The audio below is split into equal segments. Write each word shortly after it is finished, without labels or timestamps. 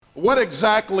What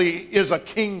exactly is a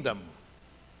kingdom?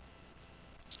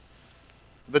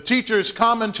 The teacher's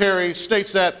commentary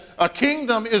states that a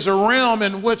kingdom is a realm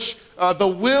in which the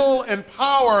will and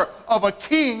power of a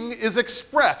king is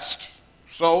expressed.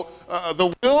 So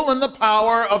the will and the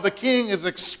power of the king is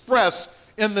expressed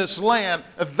in this land.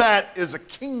 That is a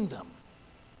kingdom.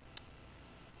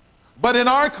 But in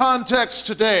our context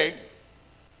today,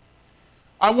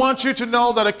 I want you to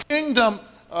know that a kingdom,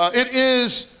 it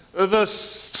is the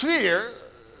sphere,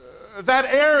 that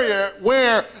area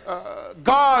where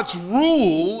God's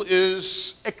rule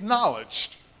is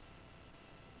acknowledged.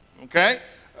 Okay?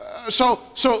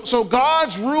 So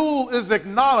God's rule is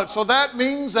acknowledged. So that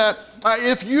means that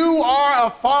if you are a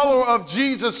follower of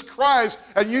Jesus Christ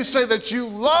and you say that you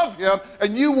love him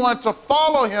and you want to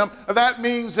follow him, that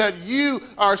means that you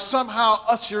are somehow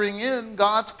ushering in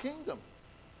God's kingdom.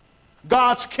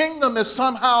 God's kingdom is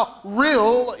somehow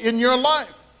real in your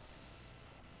life.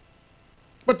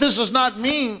 But this does not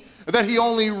mean that he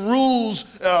only rules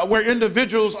where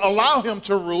individuals allow him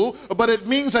to rule, but it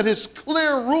means that his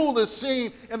clear rule is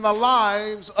seen in the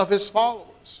lives of his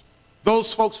followers,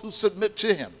 those folks who submit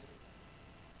to him.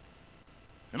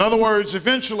 In other words,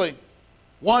 eventually,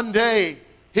 one day,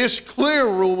 his clear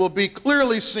rule will be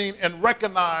clearly seen and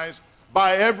recognized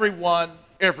by everyone,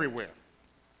 everywhere.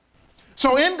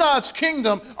 So in God's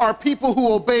kingdom are people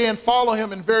who obey and follow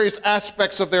him in various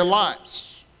aspects of their lives.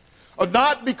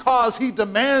 Not because he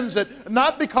demands it,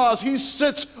 not because he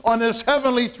sits on his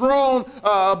heavenly throne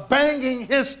banging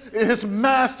his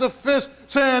massive fist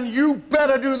saying, you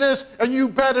better do this and you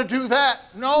better do that.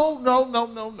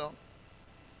 No.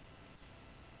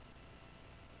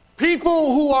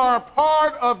 People who are a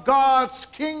part of God's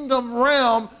kingdom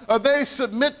realm, they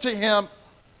submit to him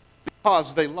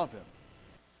because they love him.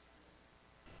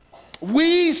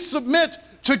 We submit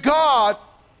to God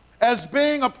as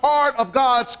being a part of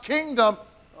God's kingdom,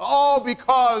 all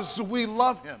because we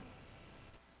love him.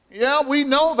 Yeah, we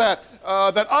know that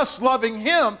us loving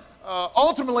him,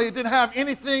 ultimately it didn't have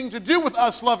anything to do with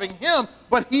us loving him,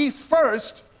 but he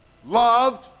first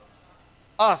loved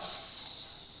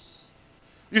us.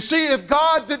 You see, if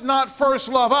God did not first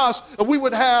love us, we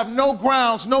would have no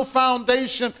grounds, no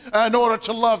foundation in order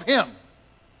to love him.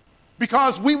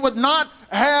 Because we would not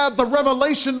have the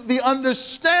revelation, the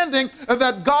understanding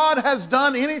that God has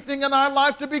done anything in our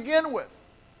life to begin with.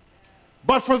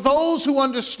 But for those who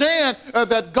understand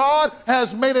that God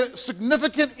has made a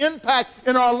significant impact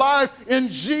in our life in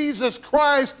Jesus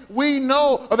Christ, we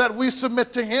know that we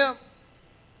submit to him.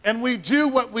 And we do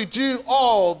what we do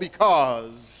all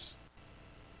because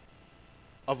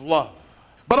of love.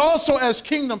 But also as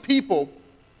kingdom people,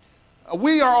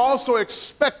 we are also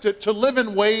expected to live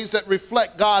in ways that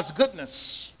reflect God's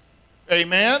goodness.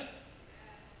 Amen?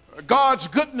 God's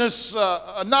goodness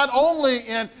not only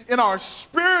in our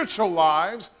spiritual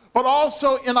lives, but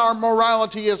also in our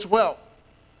morality as well.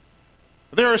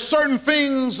 There are certain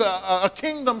things a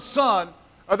kingdom son,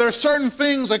 there are certain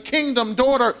things a kingdom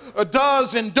daughter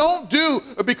does and don't do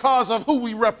because of who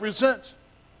we represent.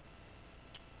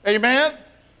 Amen?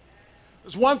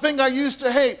 There's one thing I used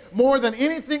to hate more than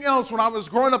anything else when I was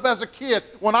growing up as a kid.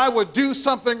 When I would do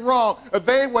something wrong,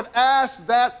 they would ask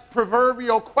that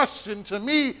proverbial question to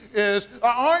me is,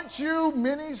 aren't you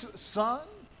Minnie's son?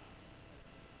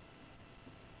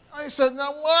 I said,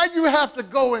 now why do you have to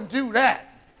go and do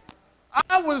that?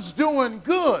 I was doing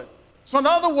good. So in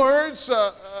other words,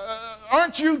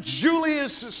 aren't you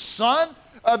Julius' son?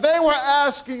 They were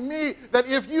asking me that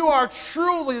if you are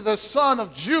truly the son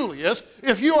of Julius,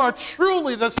 if you are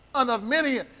truly the son of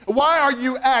Minnie, why are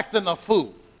you acting a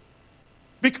fool?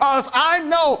 Because I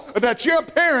know that your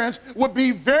parents would be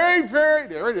very,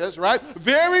 there it is, right?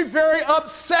 Very, very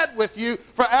upset with you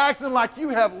for acting like you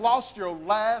have lost your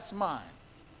last mind.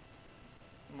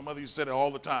 My mother used to say that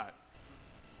all the time.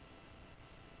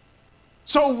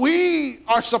 So we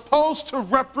are supposed to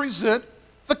represent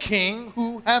the King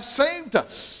who has saved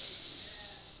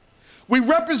us. We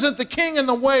represent the King in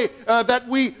the way that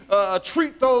we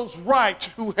treat those right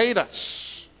who hate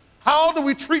us. How do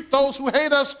we treat those who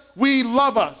hate us? We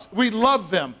love us. We love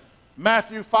them.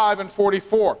 Matthew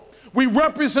 5:44. We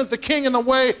represent the King in the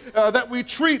way that we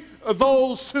treat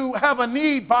those who have a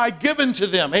need by giving to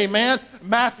them. Amen.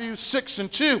 Matthew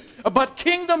 6:2. But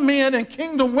kingdom men and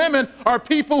kingdom women are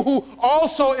people who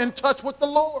also in touch with the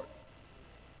Lord.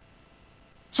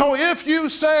 So if you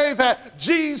say that,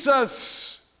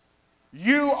 Jesus,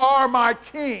 you are my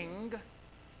king,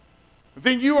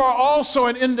 then you are also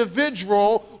an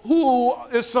individual who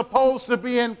is supposed to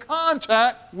be in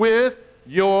contact with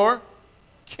your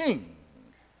king.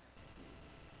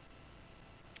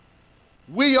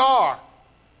 We are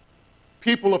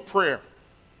people of prayer.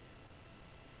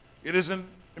 It is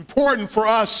important for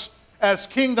us as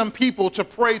kingdom people to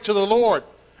pray to the Lord.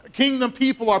 Kingdom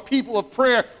people are people of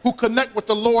prayer who connect with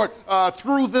the Lord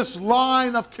through this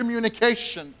line of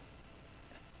communication.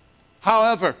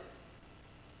 However,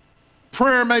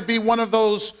 prayer may be one of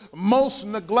those most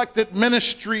neglected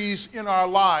ministries in our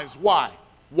lives. Why?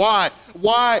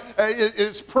 Why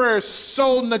is prayer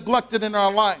so neglected in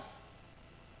our life?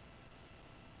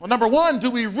 Well, number one,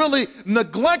 do we really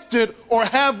neglect it, or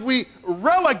have we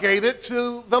relegated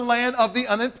to the land of the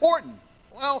unimportant?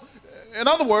 Well, in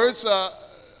other words,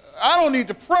 I don't need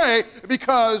to pray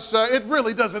because it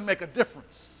really doesn't make a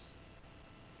difference.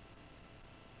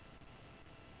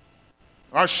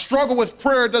 Our struggle with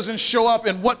prayer doesn't show up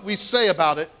in what we say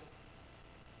about it,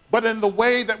 but in the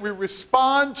way that we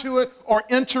respond to it or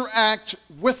interact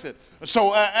with it.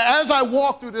 So as I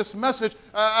walk through this message,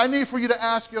 I need for you to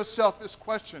ask yourself this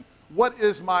question: what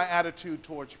is my attitude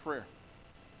towards prayer?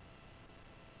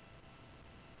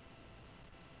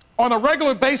 On a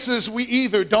regular basis, we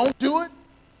either don't do it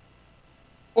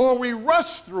or we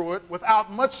rush through it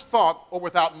without much thought or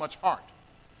without much heart.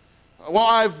 Well,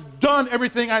 I've done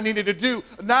everything I needed to do.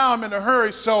 Now I'm in a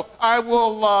hurry, so I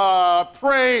will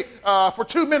pray for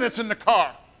 2 minutes in the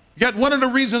car. Yet one of the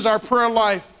reasons our prayer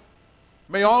life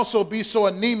may also be so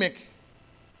anemic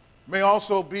may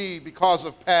also be because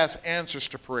of past answers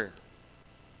to prayer.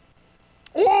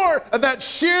 Or that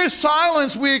sheer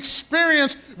silence we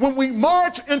experience when we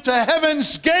march into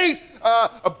heaven's gate,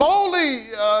 boldly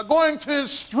going to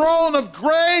his throne of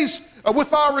grace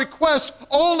with our requests,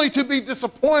 only to be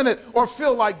disappointed or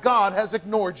feel like God has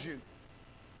ignored you.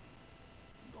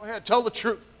 Go ahead, tell the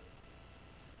truth.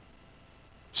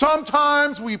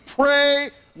 Sometimes we pray,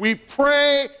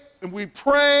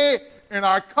 and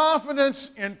our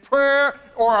confidence in prayer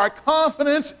or our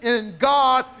confidence in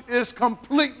God is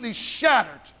completely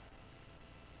shattered.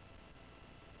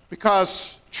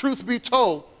 Because, truth be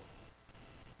told,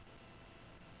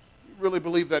 we really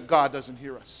believe that God doesn't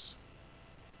hear us.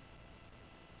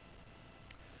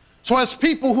 So as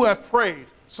people who have prayed,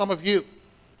 some of you,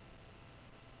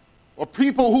 or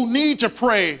people who need to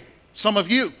pray, some of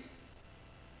you,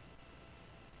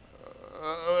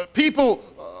 people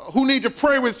who need to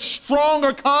pray with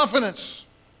stronger confidence,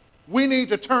 we need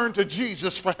to turn to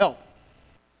Jesus for help.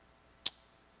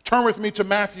 Turn with me to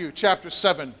Matthew chapter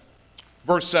 7,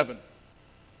 verse 7.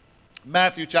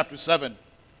 Matthew chapter 7,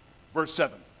 verse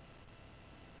 7.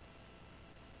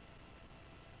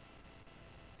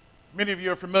 Many of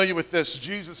you are familiar with this.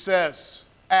 Jesus says,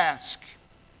 ask,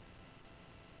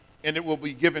 and it will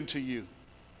be given to you.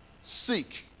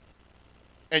 Seek,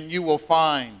 and you will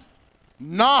find.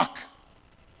 Knock,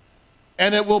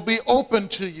 and it will be open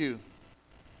to you.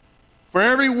 For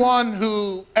everyone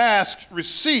who asks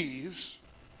receives,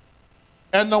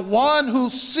 and the one who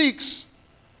seeks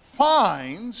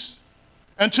finds,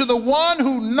 and to the one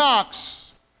who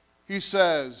knocks, he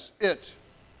says, it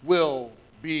will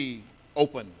be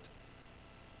opened.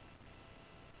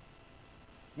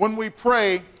 When we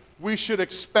pray, we should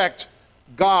expect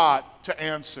God to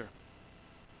answer.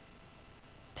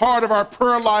 Part of our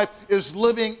prayer life is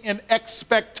living in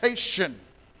expectation.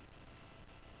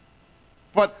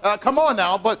 But come on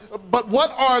now, but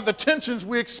what are the tensions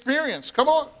we experience? Come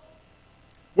on.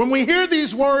 When we hear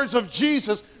these words of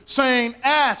Jesus saying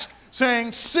ask,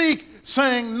 saying seek,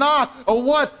 saying knock,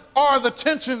 what are the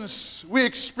tensions we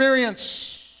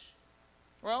experience?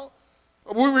 Well,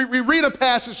 we read a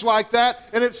passage like that,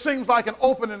 and it seems like an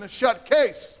open and a shut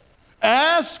case.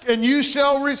 Ask, and you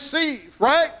shall receive,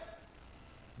 right?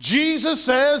 Jesus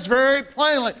says very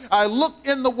plainly, I look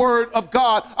in the Word of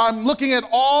God, I'm looking at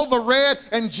all the red,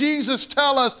 and Jesus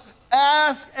tells us,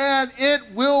 ask and it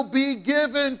will be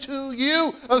given to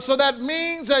you. So that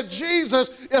means that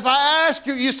Jesus, if I ask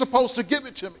you, you're supposed to give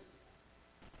it to me.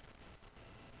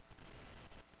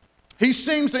 He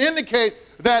seems to indicate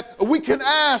that we can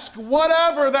ask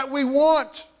whatever that we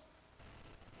want,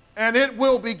 and it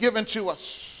will be given to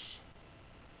us.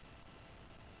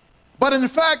 But in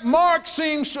fact, Mark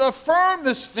seems to affirm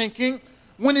this thinking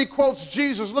when he quotes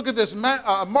Jesus. Look at this,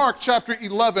 Mark chapter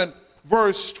 11,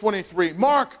 verse 23.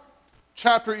 Mark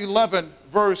chapter 11,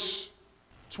 verse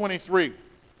 23.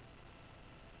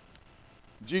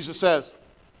 Jesus says,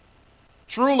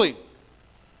 truly,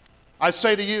 I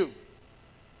say to you,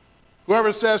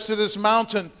 whoever says to this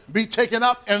mountain, be taken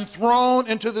up and thrown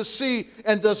into the sea,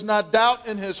 and does not doubt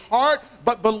in his heart,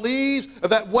 but believes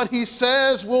that what he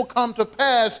says will come to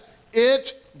pass,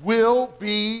 it will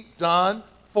be done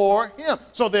for him.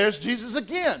 So there's Jesus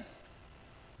again.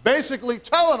 basically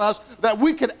telling us that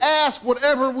we can ask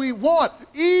whatever we want,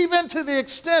 even to the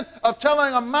extent of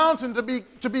telling a mountain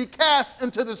to be cast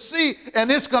into the sea,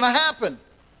 and it's going to happen.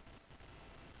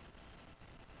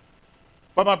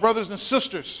 But my brothers and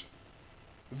sisters,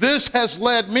 this has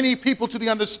led many people to the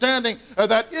understanding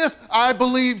that if I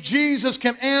believe Jesus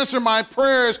can answer my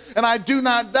prayers and I do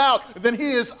not doubt, then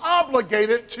he is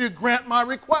obligated to grant my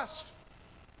request.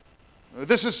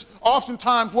 This is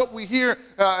oftentimes what we hear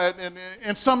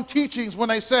in some teachings when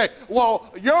they say,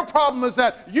 well, your problem is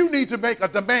that you need to make a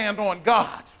demand on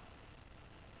God.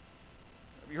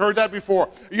 You heard that before.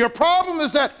 Your problem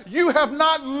is that you have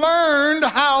not learned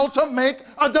how to make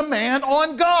a demand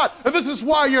on God. And this is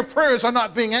why your prayers are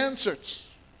not being answered.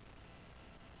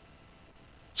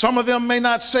 Some of them may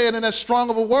not say it in as strong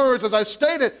of a words as I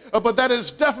stated, but that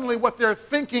is definitely what they're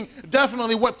thinking,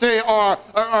 definitely what they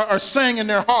are saying in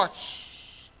their hearts.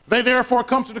 They therefore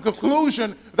come to the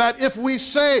conclusion that if we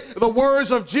say the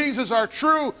words of Jesus are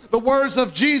true, the words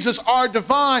of Jesus are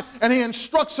divine, and he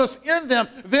instructs us in them,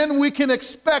 then we can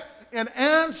expect an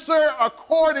answer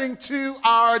according to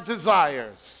our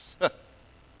desires.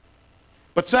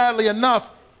 But sadly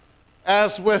enough,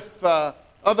 as with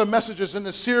other messages in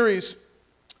this series,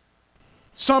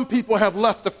 some people have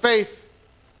left the faith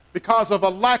because of a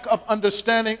lack of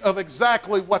understanding of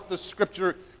exactly what the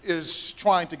scripture is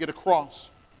trying to get across.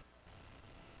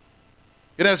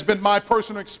 It has been my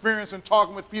personal experience in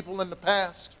talking with people in the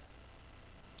past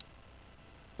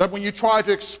that when you try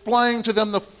to explain to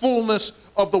them the fullness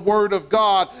of the Word of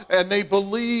God and they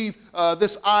believe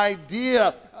this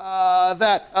idea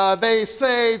that they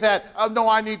say that, no,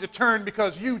 I need to turn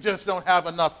because you just don't have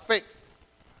enough faith.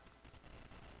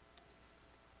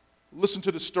 Listen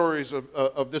to the stories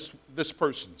of this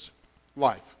person's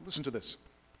life. Listen to this.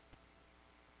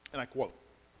 And I quote,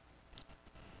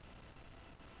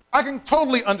 I can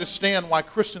totally understand why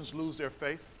Christians lose their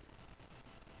faith.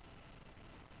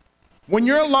 When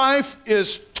your life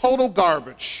is total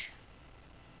garbage,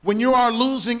 when you are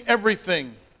losing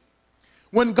everything,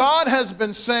 when God has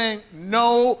been saying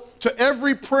no to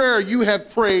every prayer you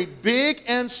have prayed, big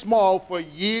and small, for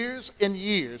years and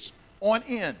years on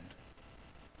end,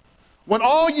 when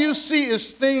all you see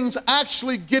is things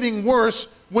actually getting worse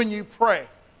when you pray,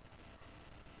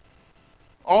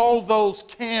 all those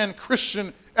canned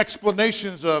Christian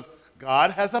explanations of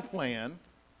God has a plan,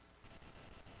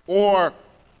 or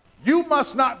you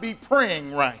must not be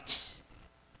praying right.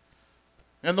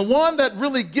 And the one that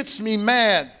really gets me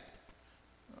mad,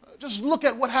 just look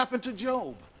at what happened to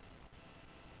Job.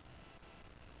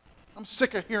 I'm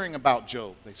sick of hearing about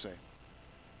Job, they say.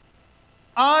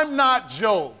 I'm not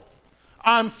Job.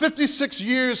 I'm 56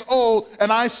 years old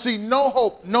and I see no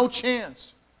hope, no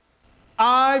chance.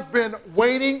 I've been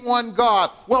waiting on God.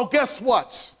 Well, guess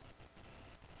what?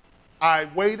 I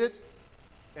waited,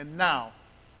 and now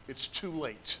it's too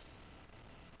late.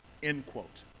 End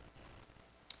quote.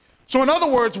 So in other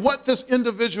words, what this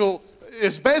individual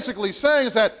is basically saying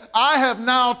is that I have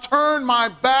now turned my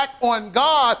back on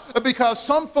God because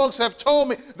some folks have told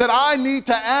me that I need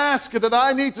to ask, that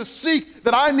I need to seek,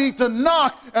 that I need to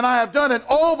knock, and I have done it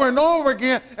over and over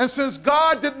again. And since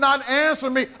God did not answer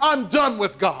me, I'm done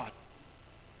with God.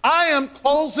 I am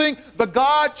closing the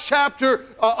God chapter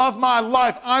of my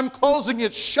life. I'm closing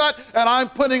it shut, and I'm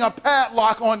putting a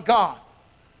padlock on God.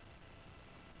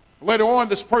 Later on,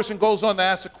 this person goes on to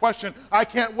ask the question, I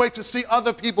can't wait to see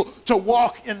other people to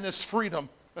walk in this freedom.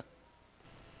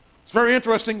 It's very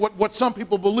interesting what some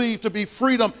people believe to be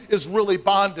freedom is really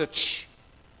bondage.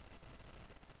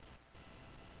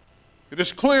 It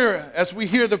is clear as we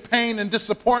hear the pain and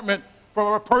disappointment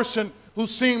from a person who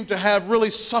seemed to have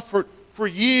really suffered for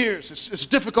years. It's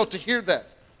difficult to hear that.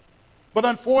 But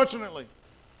unfortunately,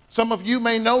 some of you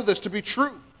may know this to be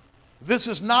true. This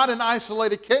is not an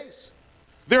isolated case.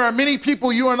 There are many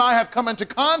people you and I have come into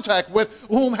contact with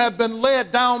whom have been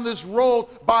led down this road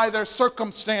by their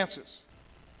circumstances.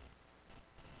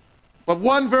 But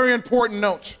one very important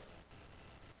note.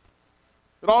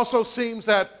 It also seems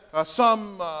that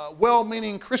some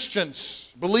well-meaning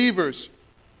Christians, believers,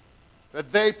 that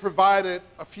they provided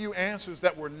a few answers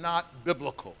that were not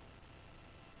biblical.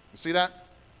 You see that?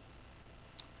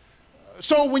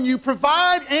 So when you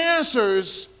provide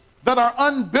answers that are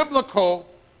unbiblical,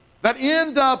 that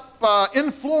end up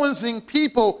influencing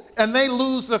people and they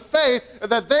lose the faith,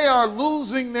 that they are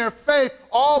losing their faith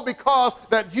all because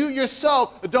that you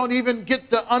yourself don't even get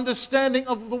the understanding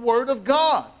of the Word of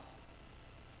God.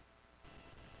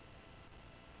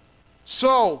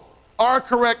 So, our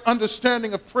correct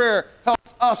understanding of prayer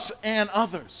helps us and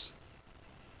others.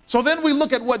 So then we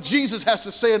look at what Jesus has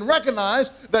to say and recognize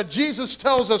that Jesus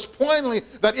tells us plainly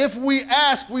that if we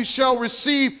ask, we shall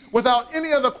receive without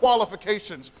any other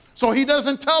qualifications. So he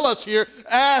doesn't tell us here,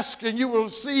 ask and you will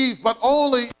receive, but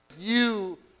only if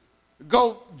you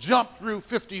jump through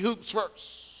 50 hoops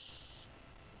first.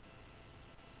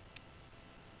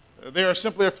 There are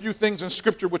simply a few things in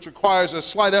Scripture which requires a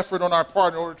slight effort on our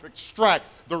part in order to extract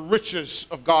the riches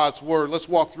of God's Word. Let's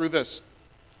walk through this.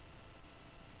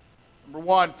 Number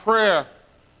one, prayer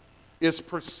is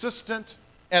persistent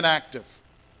and active.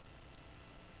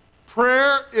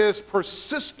 Prayer is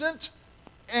persistent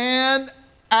and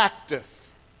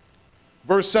active.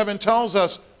 Verse 7 tells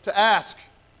us to ask.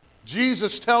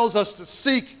 Jesus tells us to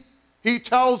seek. He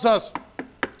tells us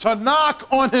to knock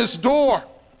on his door.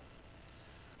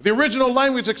 The original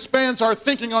language expands our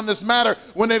thinking on this matter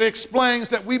when it explains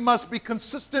that we must be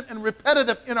consistent and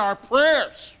repetitive in our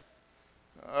prayers.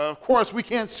 Of course, we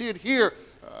can't see it here.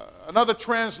 Another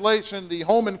translation, the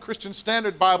Holman Christian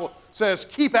Standard Bible, says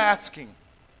keep asking.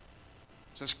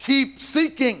 It says keep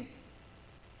seeking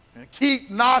and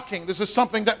keep knocking. This is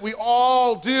something that we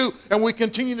all do and we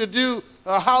continue to do.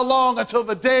 How long? Until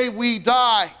the day we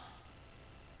die.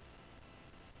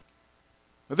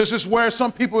 This is where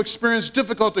some people experience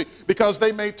difficulty because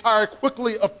they may tire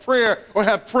quickly of prayer or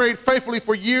have prayed faithfully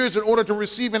for years in order to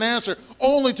receive an answer,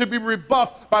 only to be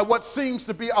rebuffed by what seems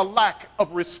to be a lack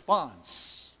of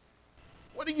response.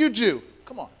 What do you do?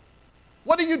 Come on.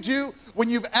 What do you do when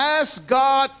you've asked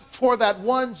God for that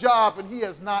one job and he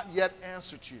has not yet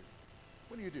answered you?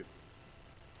 What do you do?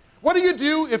 What do you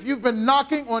do if you've been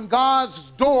knocking on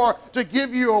God's door to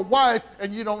give you a wife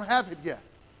and you don't have it yet?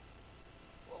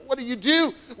 What do you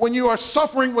do when you are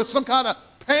suffering with some kind of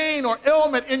pain or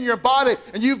ailment in your body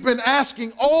and you've been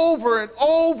asking over and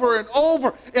over and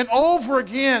over and over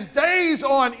again, days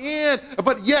on end,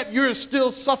 but yet you're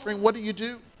still suffering? What do you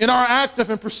do? In our active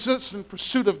and persistent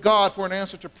pursuit of God for an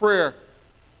answer to prayer,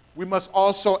 we must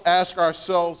also ask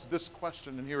ourselves this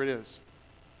question, and here it is.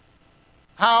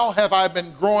 How have I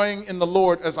been growing in the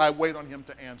Lord as I wait on him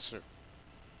to answer?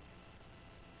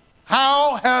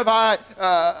 How have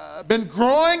I been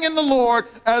growing in the Lord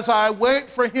as I wait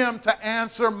for him to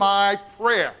answer my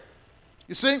prayer?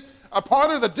 You see, a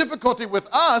part of the difficulty with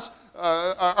us,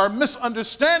 our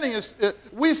misunderstanding is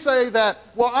we say that,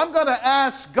 well, I'm going to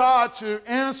ask God to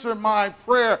answer my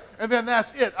prayer, and then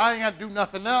that's it. I ain't got to do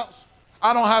nothing else.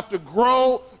 I don't have to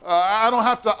grow. I don't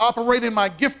have to operate in my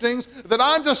giftings. That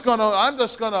I'm just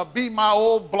gonna be my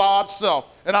old blob self,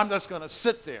 and I'm just going to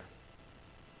sit there.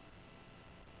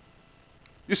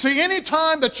 You see, any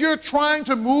time that you're trying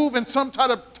to move in some type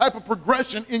of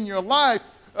progression in your life,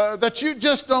 that you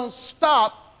just don't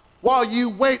stop while you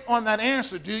wait on that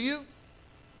answer, do you?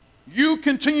 You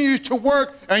continue to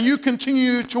work and you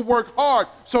continue to work hard.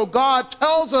 So God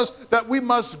tells us that we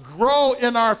must grow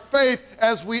in our faith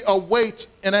as we await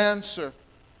an answer.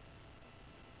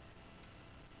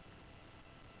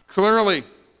 Clearly,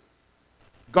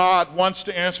 God wants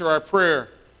to answer our prayer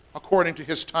according to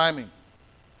his timing.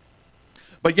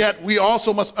 But yet, we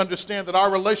also must understand that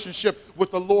our relationship with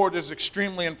the Lord is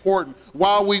extremely important.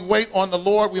 While we wait on the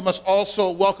Lord, we must also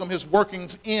welcome his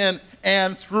workings in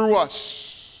and through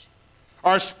us.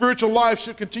 Our spiritual life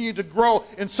should continue to grow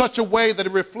in such a way that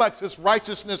it reflects his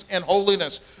righteousness and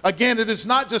holiness. Again, it is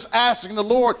not just asking the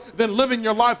Lord, then living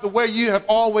your life the way you have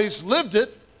always lived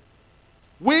it.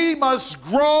 We must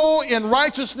grow in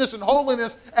righteousness and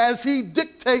holiness as he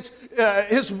dictates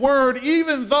his word,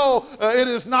 even though it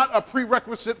is not a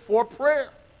prerequisite for prayer.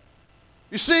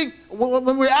 You see,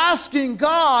 when we're asking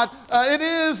God, it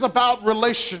is about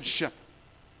relationship.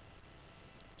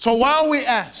 So while we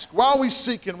ask, while we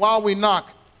seek, and while we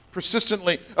knock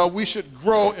persistently, we should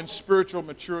grow in spiritual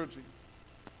maturity.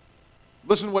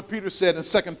 Listen to what Peter said in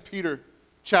 2 Peter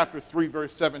chapter 3,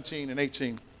 verse 17 and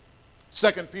 18.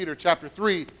 2 Peter chapter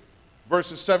 3,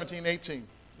 verses 17 and 18.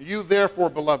 You therefore,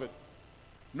 beloved,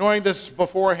 knowing this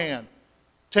beforehand,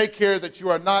 take care that you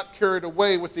are not carried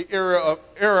away with the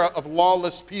era of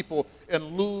lawless people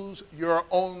and lose your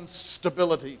own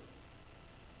stability,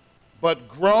 but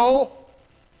grow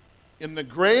in the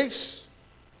grace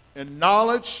and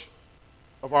knowledge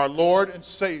of our Lord and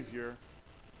Savior,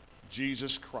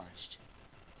 Jesus Christ.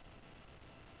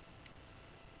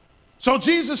 So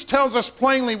Jesus tells us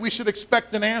plainly we should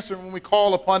expect an answer when we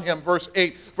call upon him. Verse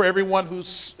 8, for everyone who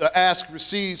asks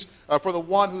receives, for the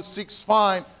one who seeks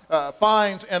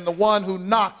finds, and the one who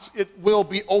knocks it will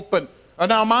be open.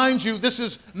 Now mind you, this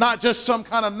is not just some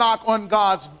kind of knock on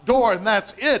God's door and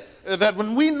that's it. That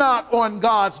when we knock on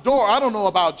God's door, I don't know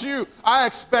about you, I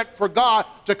expect for God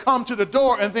to come to the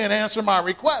door and then answer my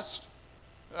request.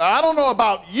 I don't know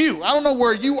about you. I don't know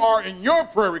where you are in your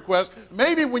prayer request.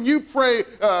 Maybe when you pray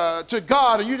to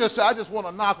God and you just say, I just want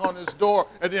to knock on this door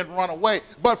and then run away.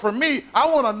 But for me, I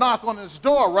want to knock on this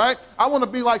door, right? I want to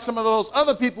be like some of those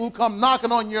other people who come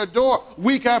knocking on your door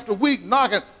week after week,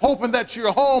 knocking, hoping that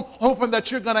you're home, hoping that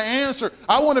you're going to answer.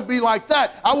 I want to be like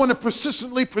that. I want to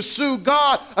persistently pursue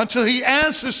God until he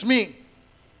answers me.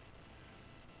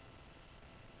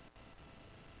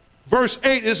 Verse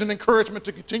 8 is an encouragement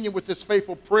to continue with this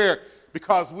faithful prayer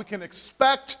because we can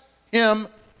expect him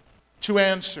to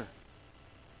answer.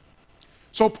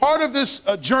 So part of this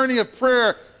journey of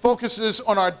prayer focuses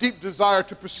on our deep desire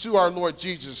to pursue our Lord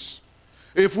Jesus.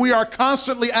 If we are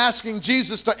constantly asking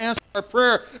Jesus to answer our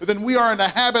prayer, then we are in the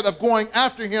habit of going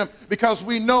after him because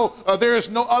we know there is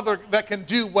no other that can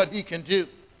do what he can do.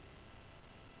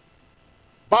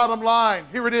 Bottom line,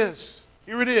 here it is.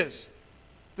 Here it is.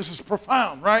 This is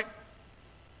profound, right?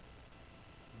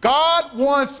 God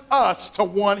wants us to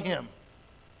want him.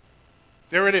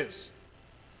 There it is.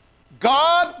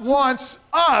 God wants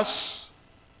us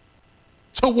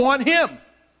to want him.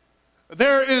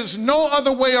 There is no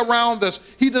other way around this.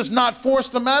 He does not force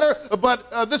the matter,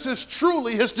 but this is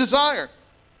truly his desire.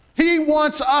 He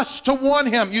wants us to want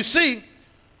him. You see,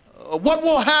 what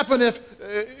will happen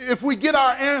if we get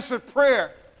our answered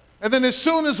prayer? And then as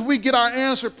soon as we get our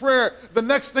answered prayer, the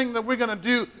next thing that we're going to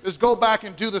do is go back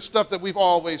and do the stuff that we've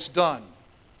always done.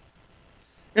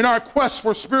 In our quest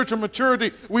for spiritual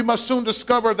maturity, we must soon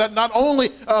discover that not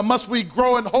only must we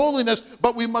grow in holiness,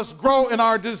 but we must grow in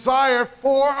our desire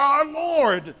for our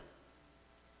Lord.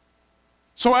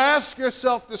 So ask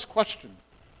yourself this question.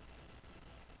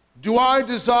 Do I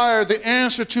desire the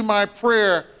answer to my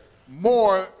prayer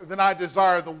more than I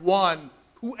desire the one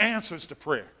who answers the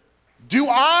prayer? Do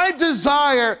I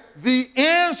desire the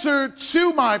answer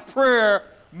to my prayer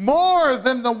more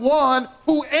than the one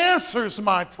who answers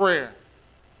my prayer?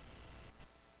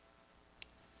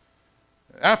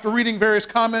 After reading various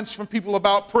comments from people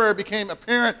about prayer, it became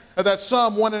apparent that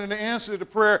some wanted an answer to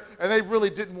prayer and they really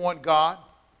didn't want God.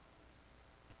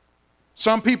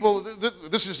 Some people,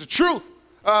 this is the truth,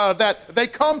 that they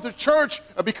come to church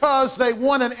because they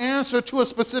want an answer to a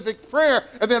specific prayer,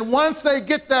 and then once they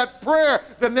get that prayer,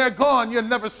 then they're gone. You'll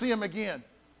never see them again.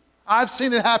 I've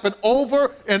seen it happen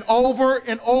over and over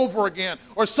and over again.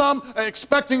 Or some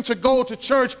expecting to go to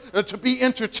church to be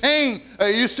entertained.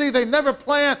 You see, they never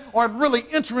plan or really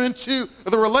enter into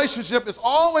the relationship. It's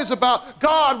always about,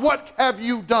 God, what have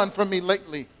you done for me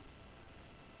lately?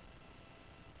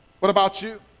 What about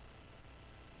you?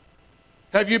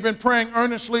 Have you been praying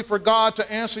earnestly for God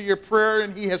to answer your prayer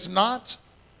and he has not?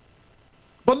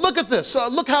 But look at this.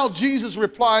 Look how Jesus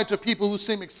replied to people who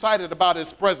seem excited about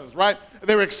his presence, right?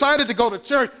 They were excited to go to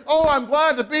church. Oh, I'm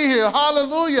glad to be here.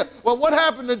 Hallelujah. Well, what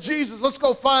happened to Jesus? Let's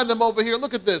go find him over here.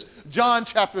 Look at this. John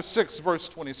chapter 6, verse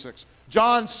 26.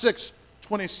 John 6,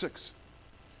 26.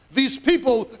 These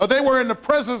people, they were in the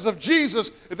presence of Jesus,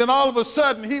 and then all of a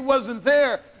sudden he wasn't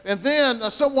there. And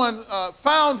then someone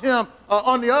found him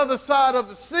on the other side of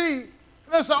the sea.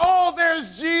 And they said, oh,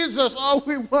 there's Jesus. Oh,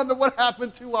 we wonder what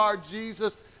happened to our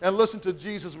Jesus. And listen to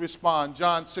Jesus respond.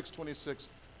 John 6:26.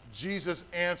 Jesus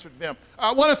answered them.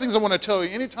 One of the things I want to tell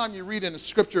you, anytime you read in the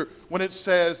scripture when it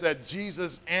says that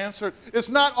Jesus answered, does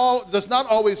not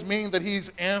always mean that he's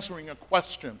answering a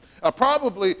question.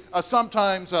 Probably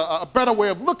sometimes a better way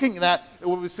of looking at that, it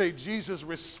would say Jesus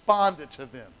responded to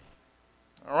them.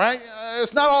 All right?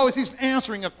 It's not always he's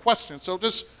answering a question. So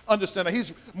just understand that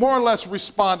he's more or less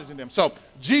responded to them. So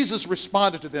Jesus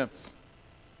responded to them.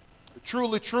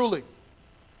 Truly, truly,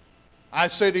 I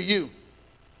say to you,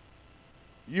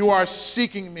 you are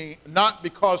seeking me not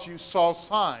because you saw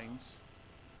signs,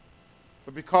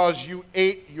 but because you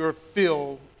ate your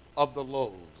fill of the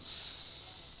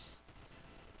loaves.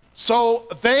 So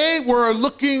they were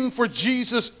looking for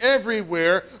Jesus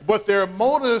everywhere, but their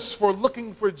motives for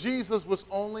looking for Jesus was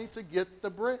only to get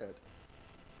the bread.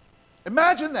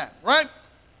 Imagine that, right?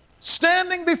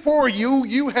 Standing before you,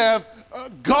 you have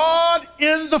God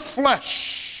in the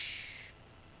flesh.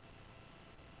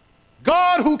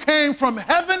 God who came from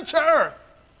heaven to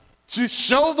earth to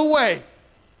show the way,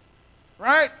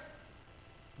 right?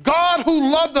 God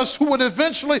who loved us, who would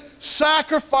eventually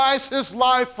sacrifice his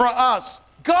life for us.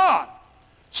 God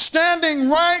standing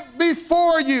right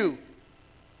before you.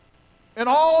 And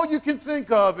all you can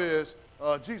think of is,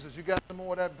 Jesus, you got some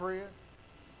more of that bread?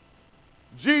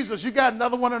 Jesus, you got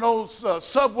another one of those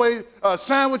Subway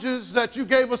sandwiches that you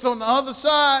gave us on the other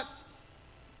side?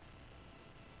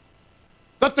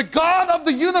 That the God of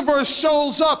the universe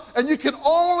shows up and you can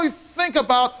only think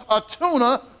about a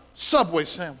tuna Subway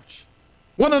sandwich.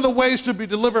 One of the ways to be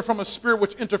delivered from a spirit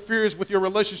which interferes with your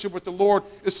relationship with the Lord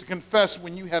is to confess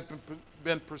when you have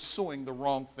been pursuing the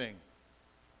wrong thing.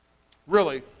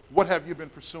 Really, what have you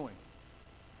been pursuing?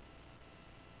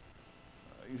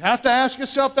 You have to ask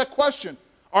yourself that question.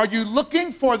 Are you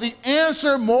looking for the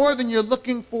answer more than you're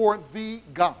looking for the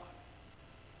God?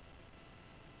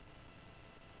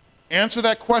 Answer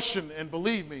that question, and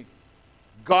believe me,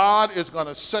 God is going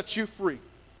to set you free.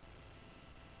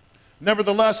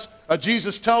 Nevertheless,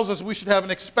 Jesus tells us we should have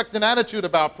an expectant attitude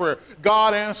about prayer.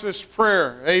 God answers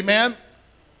prayer. Amen?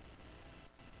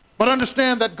 But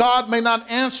understand that God may not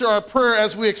answer our prayer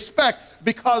as we expect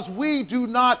because we do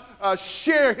not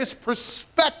share his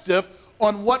perspective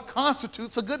on what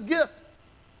constitutes a good gift.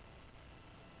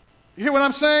 You hear what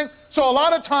I'm saying? So a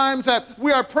lot of times that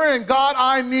we are praying, God,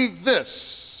 I need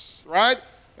this, right?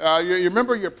 You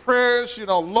remember your prayers,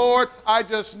 Lord, I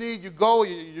just need,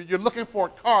 you're looking for a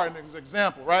car, in this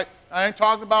example, right? I ain't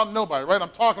talking about nobody, right? I'm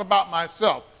talking about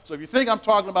myself. So if you think I'm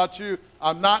talking about you,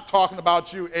 I'm not talking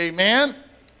about you. Amen?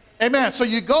 Amen. So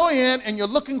you go in and you're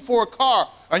looking for a car,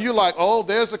 and you're like, oh,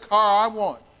 there's the car I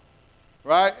want,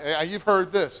 right? And you've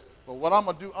heard this. But what I'm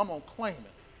going to do, I'm going to claim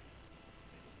it,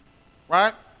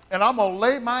 right? And I'm going to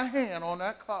lay my hand on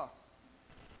that car.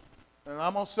 And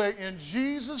I'm going to say, in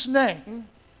Jesus' name,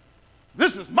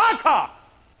 this is my car.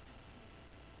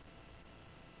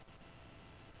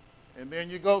 And then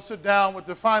you go sit down with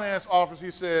the finance officer.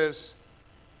 He says,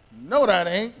 no, that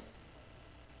ain't.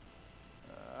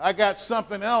 I got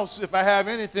something else if I have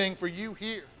anything for you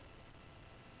here.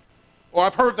 Or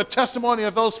I've heard the testimony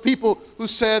of those people who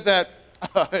said that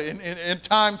in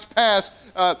times past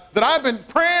that I've been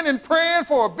praying and praying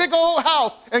for a big old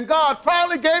house, and God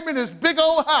finally gave me this big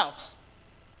old house.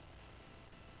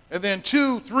 And then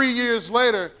 2-3 years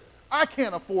later, I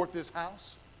can't afford this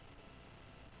house.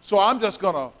 So I'm just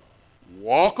going to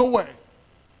walk away.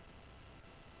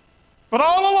 But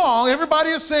all along,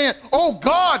 everybody is saying, oh,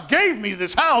 God gave me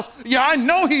this house. Yeah, I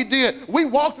know he did. We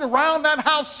walked around that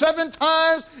house 7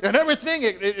 times and everything.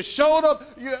 It showed up.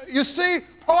 You see,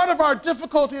 part of our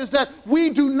difficulty is that we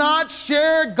do not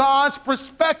share God's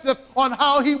perspective on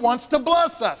how he wants to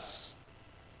bless us.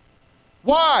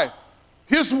 Why?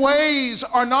 His ways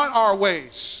are not our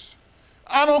ways.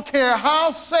 I don't care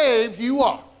how saved you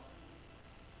are.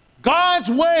 God's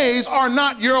ways are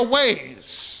not your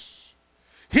ways.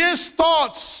 His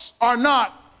thoughts are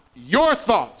not your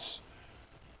thoughts,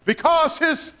 because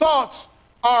his thoughts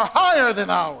are higher than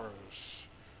ours.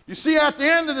 You see, at the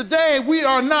end of the day, we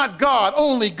are not God.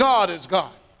 Only God is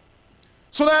God.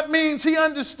 So that means he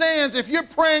understands if you're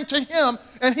praying to him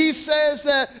and he says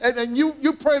that, and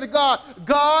you pray to God,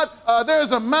 God,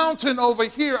 there's a mountain over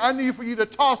here. I need for you to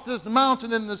toss this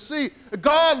mountain in the sea.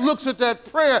 God looks at that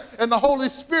prayer, and the Holy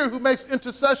Spirit who makes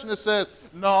intercession and says,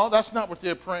 no, that's not what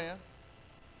they're praying.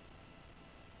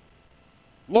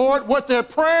 Lord, what they're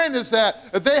praying is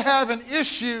that they have an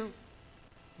issue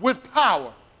with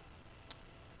power.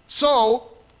 So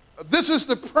this is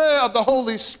the prayer of the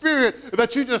Holy Spirit,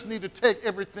 that you just need to take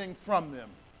everything from them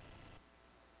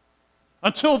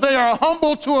until they are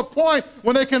humble to a point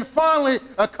when they can finally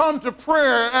come to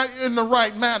prayer in the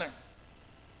right manner.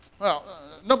 Well,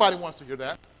 nobody wants to hear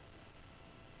that.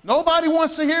 Nobody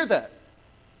wants to hear that.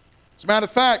 As a matter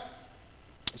of fact,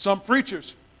 some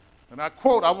preachers, and I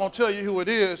quote, I won't tell you who it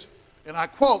is, and I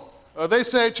quote, they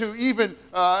say to even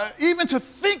to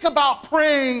think about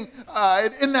praying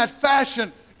in that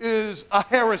fashion is a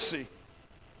heresy.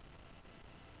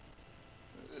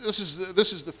 This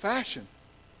is the fashion.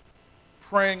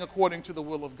 Praying according to the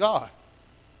will of God.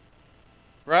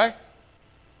 Right?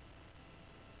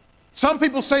 Some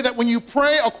people say that when you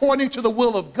pray according to the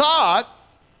will of God,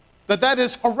 that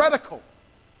is heretical.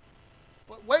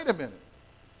 But wait a minute.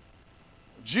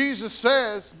 Jesus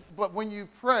says, but when you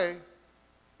pray,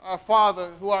 our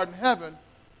Father who art in heaven,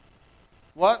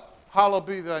 what? Hallowed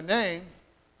be thy name.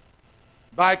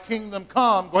 Thy kingdom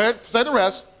come. Go ahead, say the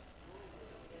rest.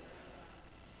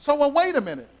 So, well, wait a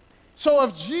minute. So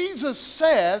if Jesus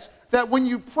says that when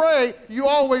you pray, you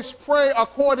always pray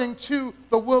according to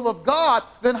the will of God,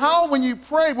 then how, when you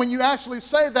pray, when you actually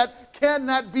say that, can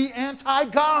that be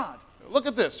anti-God? Look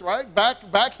at this, right?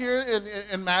 Back here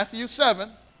in Matthew 7,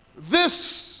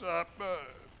 this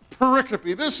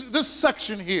pericope, this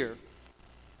section here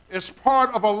is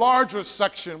part of a larger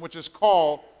section which is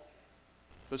called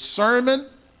the Sermon,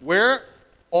 where?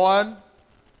 On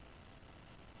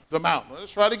the Mount.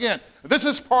 Let's try it again. This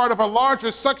is part of a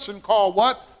larger section called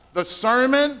what? The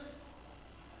Sermon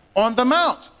on the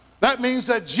Mount. That means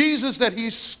that Jesus, that he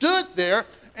stood there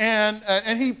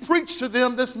and he preached to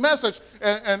them this message.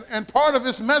 And part of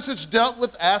his message dealt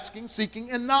with asking,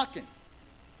 seeking, and knocking.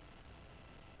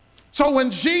 So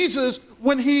when Jesus,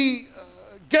 when he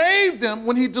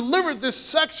delivered this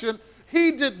section,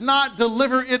 he did not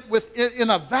deliver it in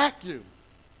a vacuum.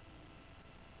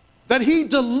 That he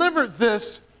delivered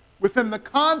this within the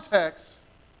context,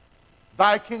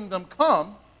 thy kingdom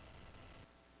come,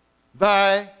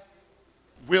 thy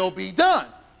will be done.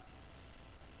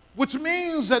 Which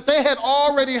means that they had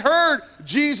already heard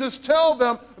Jesus tell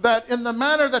them that in the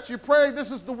manner that you pray,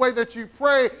 this is the way that you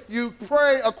pray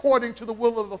according to the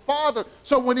will of the Father.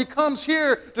 So when he comes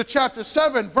here to chapter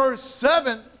 7, verse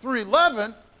 7 through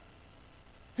 11,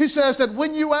 he says that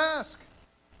when you ask,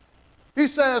 he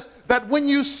says that when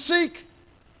you seek,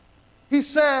 he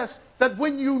says that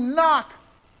when you knock,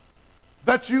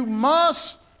 that you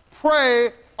must pray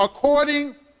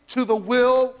according to the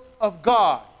will of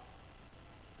God.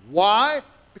 Why?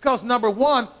 Because number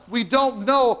one, we don't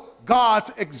know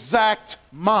God's exact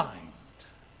mind.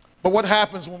 But what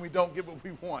happens when we don't get what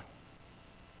we want?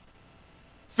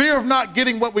 Fear of not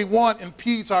getting what we want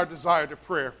impedes our desire to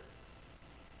prayer.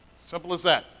 Simple as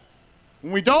that.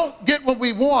 When we don't get what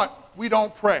we want, we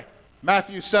don't pray.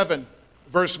 Matthew 7,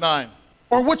 verse 9.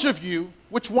 Or which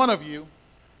one of you,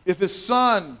 if his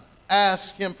son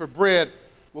asks him for bread,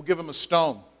 will give him a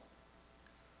stone?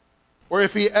 Or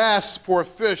if he asks for a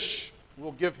fish,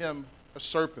 we'll give him a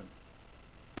serpent.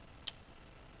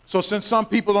 So since some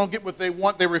people don't get what they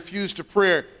want, they refuse to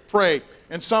pray.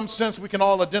 In some sense, we can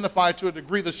all identify to a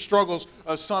degree the struggles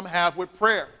some have with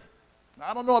prayer.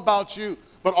 Now, I don't know about you,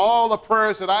 but all the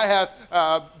prayers that I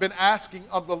have been asking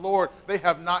of the Lord, they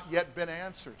have not yet been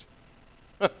answered.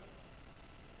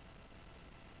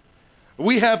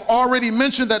 We have already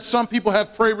mentioned that some people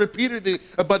have prayed repeatedly,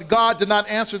 but God did not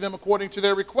answer them according to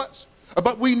their requests.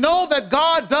 But we know that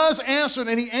God does answer,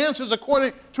 and he answers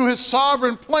according to his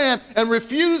sovereign plan and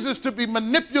refuses to be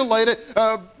manipulated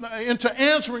into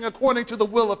answering according to the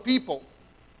will of people.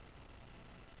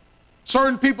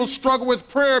 Certain people struggle with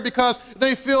prayer because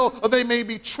they feel they may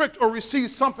be tricked or receive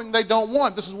something they don't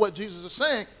want. This is what Jesus is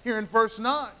saying here in verse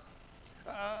 9.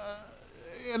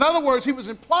 In other words, he was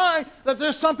implying that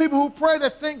there's some people who pray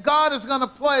that think God is going to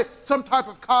play some type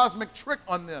of cosmic trick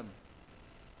on them.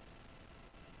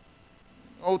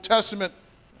 Old Testament,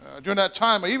 during that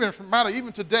time, or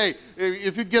even today,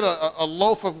 if you get a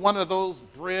loaf of one of those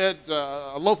bread,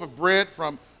 a loaf of bread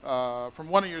from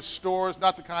one of your stores,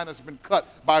 not the kind that's been cut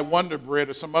by Wonder Bread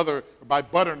or some other, by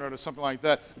Butternut or something like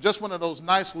that, just one of those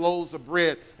nice loaves of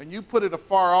bread, and you put it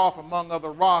afar off among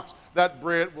other rocks, that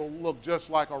bread will look just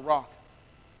like a rock.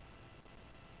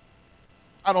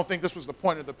 I don't think this was the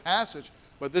point of the passage,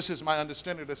 but this is my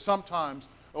understanding that sometimes,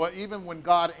 or even when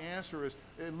God answers,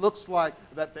 it looks like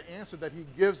that the answer that he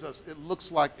gives us, it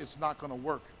looks like it's not going to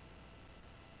work.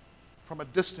 From a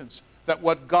distance, that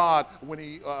what God, when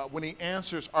he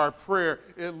answers our prayer,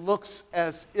 it looks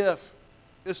as if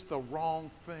it's the wrong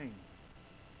thing.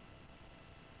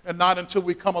 And not until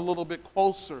we come a little bit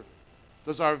closer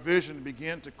does our vision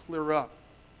begin to clear up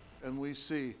and we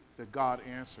see that God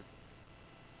answered.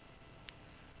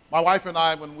 My wife and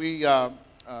I, when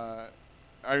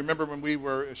I remember when we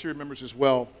were, she remembers as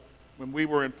well, when we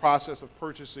were in process of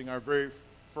purchasing our very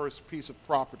first piece of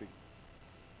property.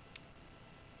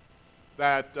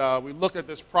 That we looked at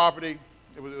this property,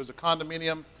 it was a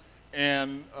condominium,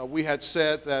 and we had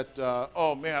said that,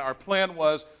 oh man, our plan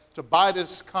was to buy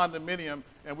this condominium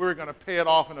and we were going to pay it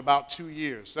off in about 2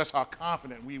 years. That's how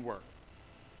confident we were.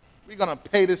 We're going to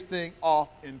pay this thing off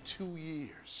in 2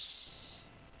 years.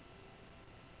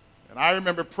 And I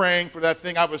remember praying for that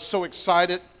thing. I was so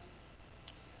excited.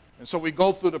 And so we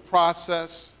go through the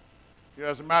process. You know,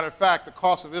 as a matter of fact, the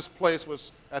cost of this place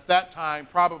was, at that time,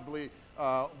 probably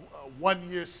 1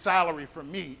 year's salary for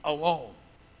me alone.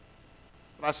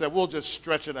 But I said, we'll just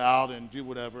stretch it out and do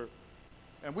whatever.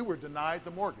 And we were denied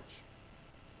the mortgage.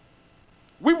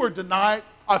 We were denied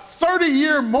a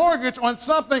 30-year mortgage on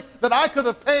something that I could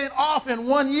have paid off in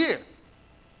 1 year.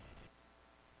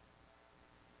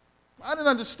 I didn't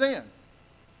understand.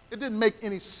 It didn't make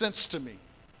any sense to me.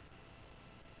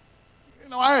 You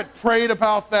know, I had prayed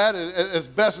about that as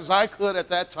best as I could at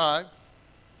that time,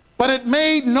 but it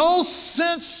made no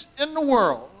sense in the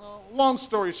world. Long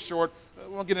story short,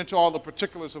 we won't get into all the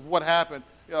particulars of what happened.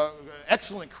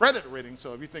 Excellent credit rating,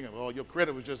 so if you're thinking, well, your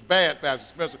credit was just bad, Pastor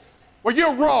Spencer, well,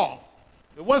 you're wrong.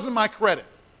 It wasn't my credit.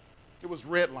 It was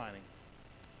redlining.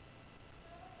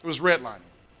 It was redlining.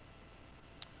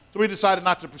 So we decided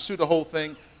not to pursue the whole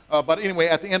thing. But anyway,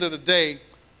 at the end of the day,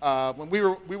 when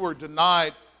we were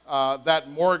denied that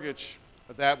mortgage,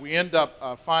 that we end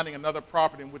up finding another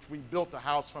property in which we built a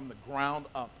house from the ground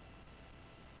up.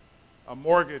 A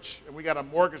mortgage, and we got a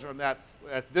mortgage on that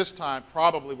at this time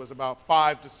probably was about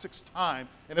 5 to 6 times,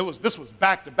 and this was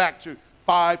back to back to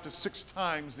 5 to 6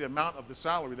 times the amount of the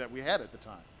salary that we had at the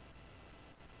time.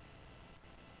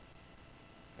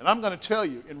 And I'm going to tell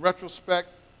you, in retrospect,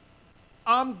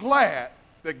 I'm glad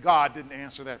that God didn't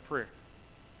answer that prayer.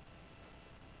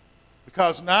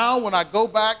 Because now when I go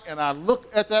back and I look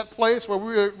at that place where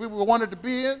we were wanted to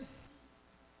be in,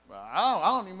 well,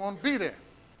 I don't even want to be there.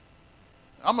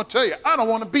 I'm going to tell you, I don't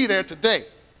want to be there today.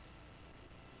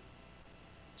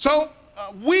 So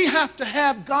we have to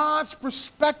have God's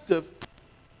perspective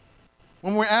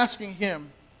when we're asking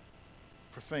him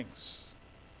for things.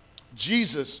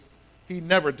 Jesus, he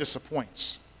never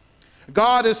disappoints.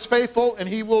 God is faithful and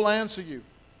he will answer you.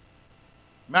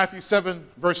 Matthew 7,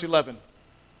 verse 11.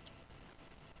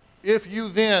 If you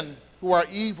then, who are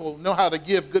evil, know how to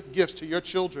give good gifts to your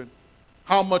children,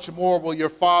 how much more will your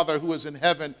Father who is in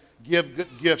heaven give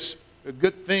good gifts,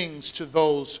 good things to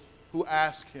those who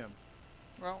ask him?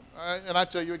 Well, and I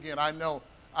tell you again, I know,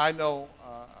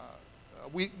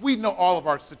 we know all of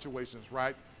our situations,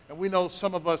 right? And we know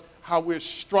some of us, how we're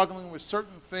struggling with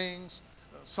certain things.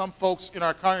 Some folks in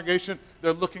our congregation,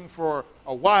 they're looking for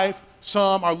a wife.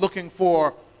 Some are looking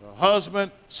for a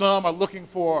husband. Some are looking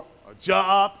for a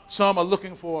job. Some are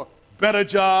looking for better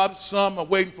jobs. Some are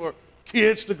waiting for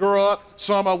kids to grow up.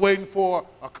 Some are waiting for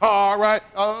a car, right?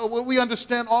 We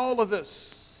understand all of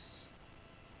this.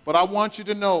 But I want you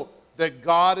to know that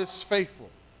God is faithful.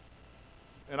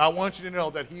 And I want you to know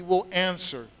that he will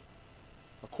answer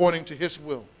according to his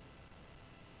will.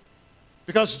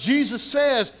 Because Jesus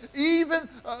says, even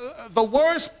the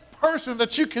worst person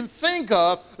that you can think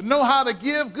of know how to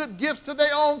give good gifts to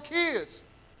their own kids.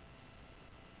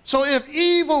 So if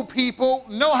evil people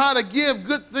know how to give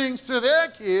good things to their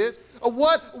kids,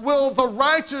 what will the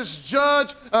righteous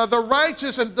judge, the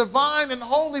righteous and divine and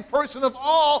holy person of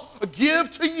all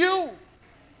give to you?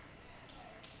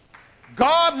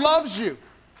 God loves you.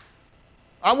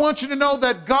 I want you to know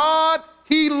that God,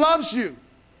 he loves you.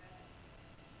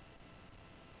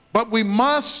 But we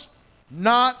must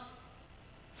not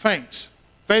faint.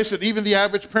 Face it, even the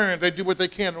average parent, they do what they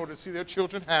can in order to see their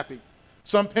children happy.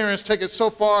 Some parents take it so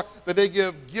far that they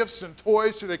give gifts and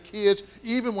toys to their kids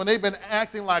even when they've been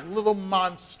acting like little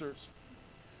monsters.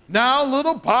 Now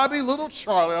little Bobby, little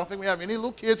Charlie, I don't think we have any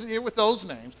little kids in here with those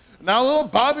names. Now little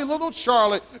Bobby, little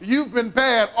Charlie, you've been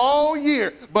bad all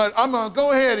year, but I'm going to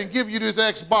go ahead and give you this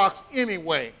Xbox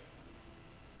anyway.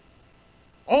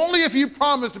 Only if you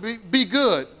promise to be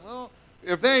good. Well,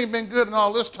 if they ain't been good in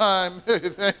all this time,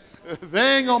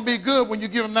 they ain't going to be good when you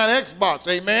give them that Xbox.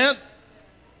 Amen?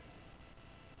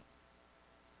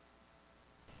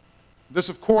 This,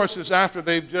 of course, is after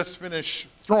they've just finished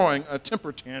throwing a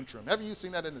temper tantrum. Haven't you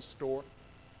seen that in the store?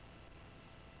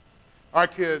 Our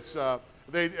kids,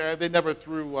 they never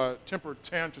threw temper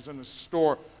tantrums in the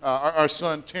store. Our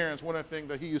son Terrence, one of the things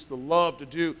that he used to love to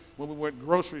do when we went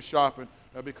grocery shopping,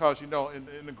 because, you know,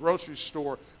 in the grocery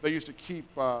store, they used to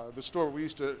keep, the store we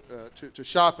used to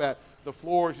shop at, the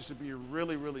floors used to be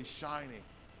really, really shiny.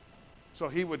 So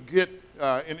he would get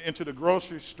into the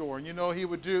grocery store, and you know what he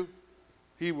would do?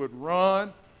 He would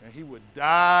run, and he would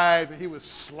dive, and he would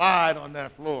slide on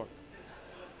that floor.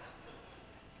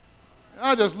 And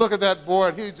I just look at that boy,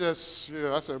 and he just, you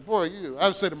know, I said, boy, I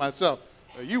would say to myself,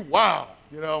 you wow,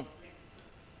 you know.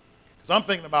 Because I'm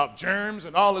thinking about germs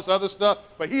and all this other stuff,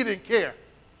 but he didn't care.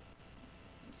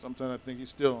 Sometimes I think he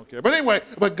still don't care. But anyway,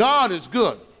 but God is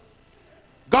good.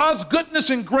 God's goodness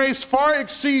and grace far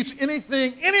exceeds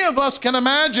anything any of us can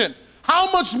imagine.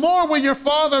 How much more will your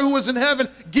Father who is in heaven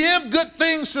give good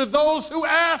things to those who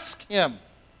ask him?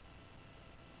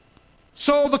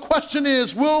 So the question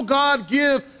is, will God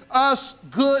give us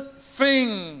good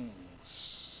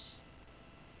things?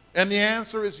 And the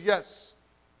answer is yes.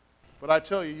 But I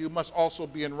tell you, you must also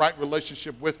be in right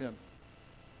relationship with him.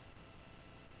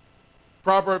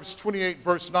 Proverbs 28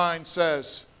 verse 9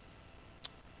 says,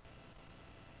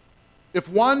 if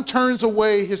one turns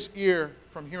away his ear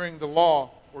from hearing the law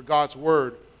or God's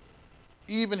word,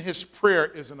 even his prayer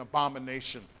is an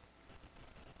abomination.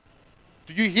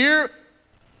 Do you hear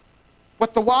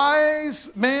what the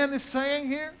wise man is saying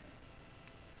here?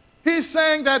 He's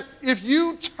saying that if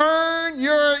you turn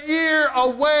your ear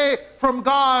away from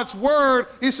God's word,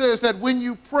 he says that when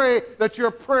you pray, that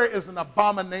your prayer is an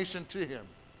abomination to him.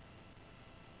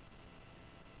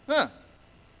 And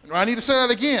I need to say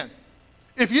that again.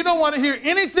 If you don't want to hear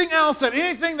anything else,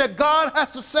 anything that God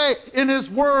has to say in his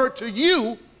word to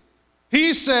you,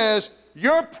 he says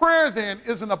your prayer then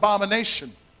is an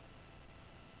abomination.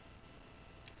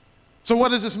 So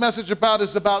what is this message about?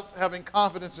 It's about having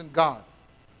confidence in God.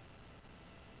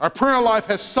 Our prayer life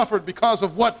has suffered because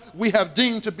of what we have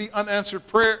deemed to be unanswered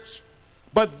prayers.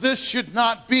 But this should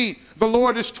not be. The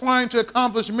Lord is trying to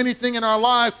accomplish many things in our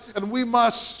lives, and we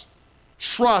must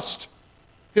trust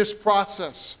his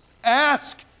process.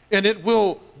 Ask, and it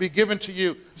will be given to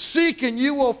you. Seek, and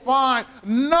you will find.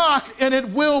 Knock, and it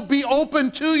will be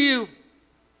open to you.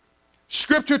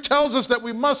 Scripture tells us that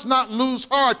we must not lose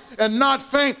heart and not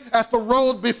faint at the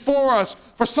road before us.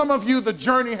 For some of you, the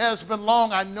journey has been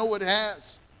long. I know it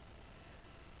has.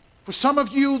 For some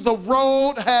of you, the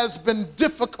road has been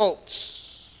difficult.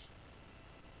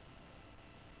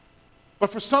 But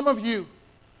for some of you,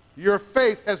 your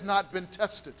faith has not been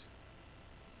tested.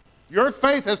 Your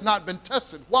faith has not been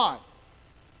tested. Why?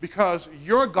 Because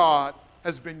your God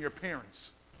has been your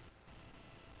parents.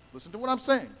 Listen to what I'm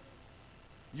saying.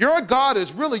 Your God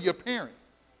is really your parent.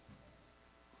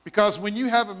 Because when you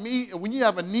have a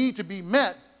need to be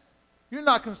met, you're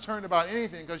not concerned about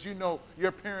anything because you know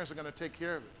your parents are going to take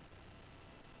care of it.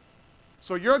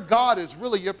 So your God is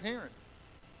really your parent.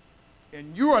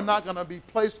 And you are not going to be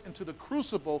placed into the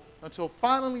crucible until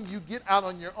finally you get out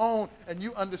on your own and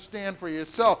you understand for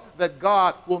yourself that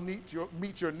God will meet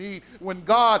your need. When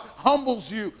God humbles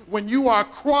you, when you are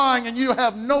crying and you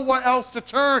have nowhere else to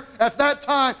turn, at that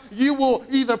time you will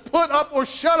either put up or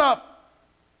shut up.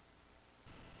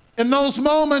 In those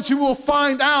moments you will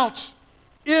find out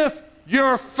if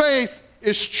your faith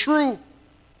is true.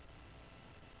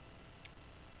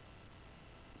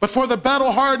 But for the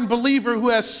battle-hardened believer who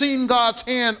has seen God's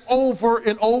hand over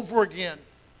and over again,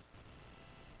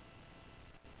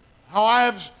 how I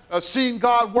have seen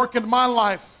God work in my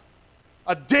life,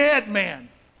 a dead man,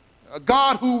 a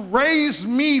God who raised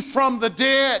me from the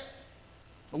dead,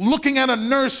 looking at a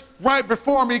nurse right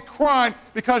before me crying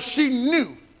because she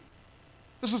knew,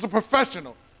 this is a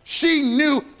professional, she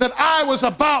knew that I was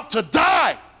about to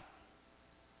die.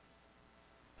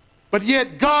 But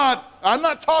yet God, I'm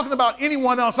not talking about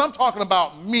anyone else, I'm talking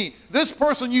about me. This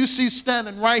person you see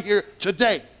standing right here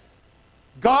today,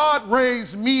 God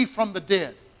raised me from the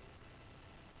dead.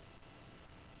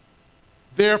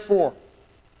 Therefore,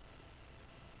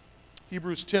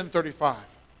 Hebrews 10:35,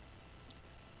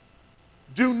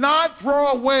 do not throw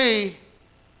away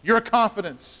your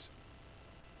confidence,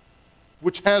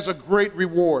 which has a great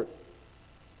reward.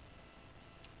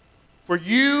 For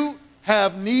you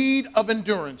have need of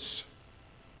endurance,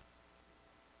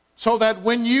 so that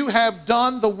when you have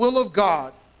done the will of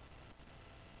God,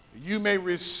 you may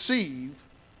receive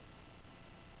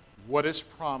what is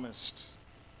promised.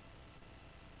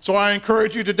 So I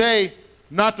encourage you today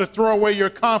not to throw away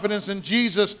your confidence in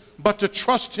Jesus, but to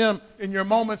trust him in your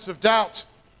moments of doubt.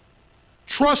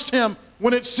 Trust him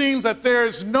when it seems that there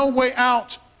is no way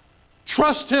out.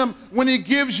 Trust him when he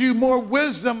gives you more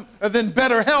wisdom than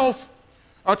better health.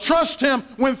 Trust him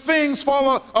when things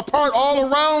fall apart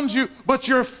all around you, but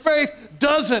your faith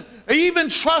doesn't. Even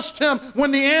trust him when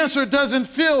the answer doesn't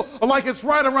feel like it's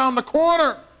right around the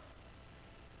corner.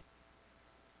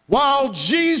 While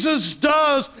Jesus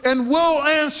does and will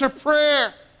answer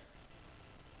prayer,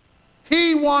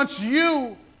 he wants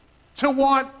you to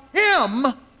want him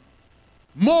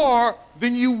more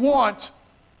than you want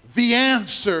the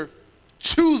answer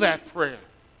to that prayer.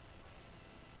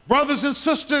 Brothers and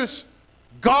sisters,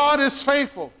 God is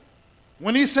faithful.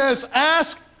 When he says,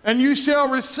 ask and you shall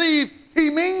receive, he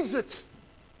means it.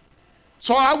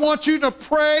 So I want you to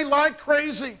pray like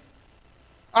crazy.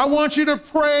 I want you to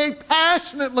pray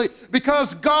passionately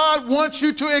because God wants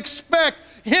you to expect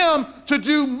him to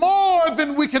do more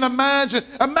than we can imagine.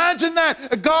 Imagine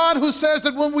that. A God who says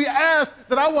that when we ask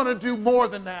that I want to do more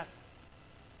than that.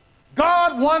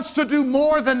 God wants to do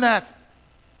more than that.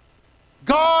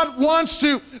 God wants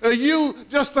you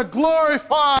just to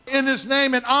glorify in his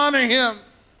name and honor him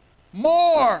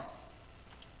more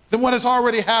than what has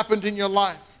already happened in your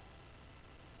life.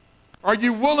 Are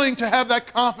you willing to have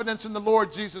that confidence in the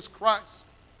Lord Jesus Christ?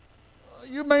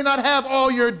 You may not have all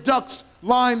your ducks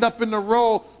lined up in a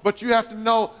row, but you have to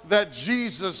know that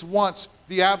Jesus wants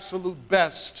the absolute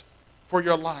best for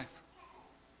your life.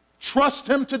 Trust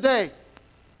him today.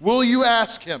 Will you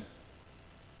ask him?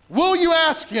 Will you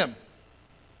ask him?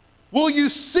 Will you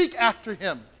seek after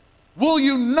him? Will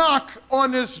you knock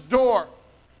on his door?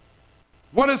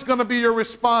 What is going to be your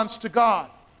response to God?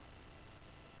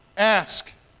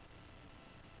 Ask,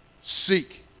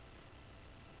 seek,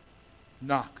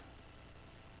 knock.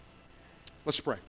 Let's pray.